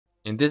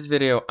In this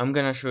video, I'm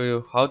gonna show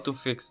you how to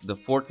fix the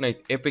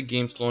Fortnite Epic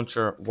Games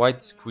Launcher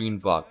white screen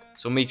bug.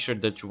 So make sure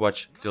that you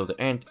watch till the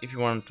end if you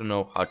want to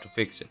know how to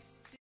fix it.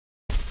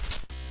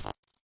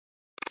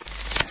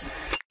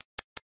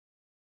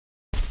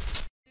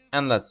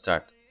 And let's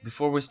start.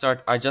 Before we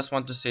start, I just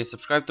want to say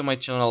subscribe to my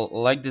channel,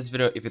 like this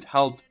video if it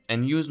helped,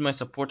 and use my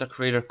support a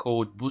creator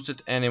code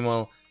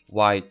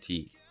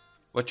BoostedAnimalYT.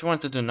 What you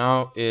want to do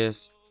now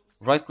is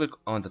right click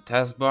on the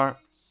taskbar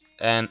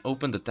and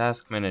open the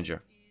task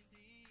manager.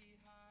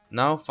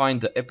 Now find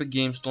the Epic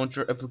Games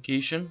Launcher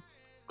application,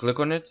 click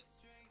on it,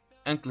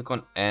 and click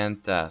on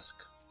End Task.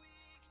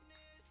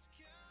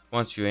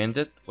 Once you end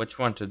it, what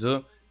you want to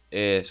do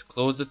is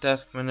close the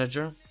task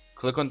manager,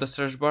 click on the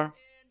search bar,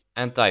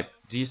 and type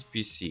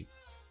DSPC,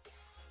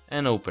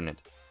 and open it.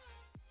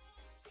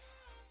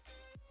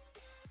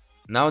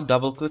 Now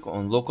double click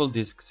on local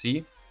disk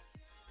C,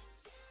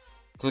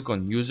 click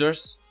on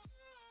Users,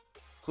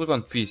 click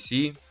on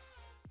PC,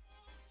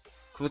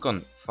 click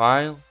on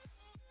File,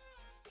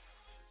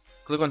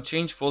 click on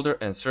Change Folder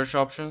and Search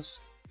Options,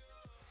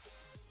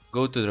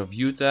 go to the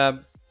View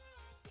tab,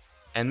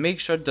 and make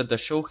sure that the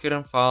Show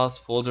Hidden Files,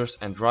 Folders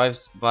and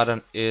Drives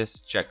button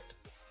is checked.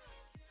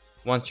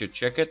 Once you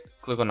check it,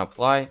 click on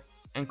Apply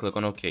and click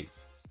on OK.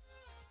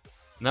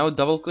 Now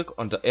double click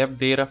on the App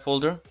Data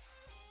folder,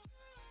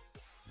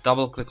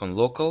 double click on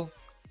Local.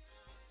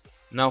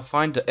 Now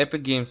find the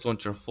Epic Games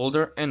Launcher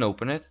folder and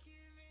open it.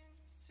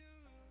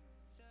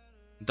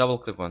 Double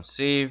click on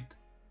Saved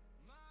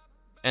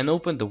and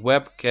open the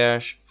Web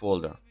Cache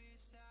folder.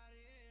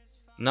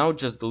 Now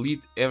just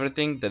delete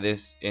everything that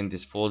is in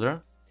this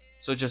folder.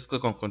 So just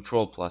click on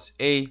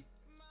Ctrl+A,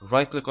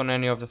 right click on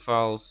any of the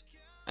files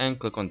and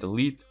click on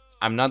Delete.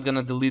 I'm not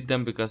gonna delete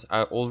them because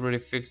I already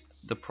fixed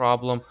the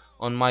problem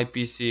on my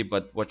PC,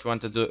 but what you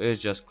want to do is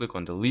just click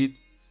on Delete,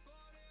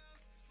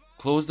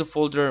 close the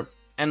folder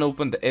and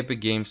open the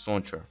Epic Games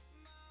Launcher.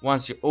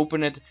 Once you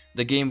open it,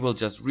 the game will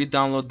just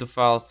re-download the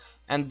files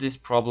and this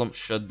problem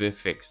should be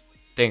fixed.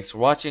 Thanks for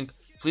watching,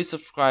 please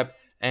subscribe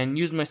and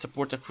use my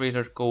supporter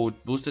creator code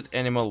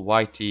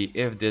BoostedAnimalYT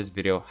if this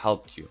video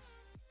helped you.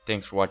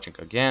 Thanks for watching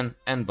again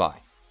and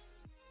bye.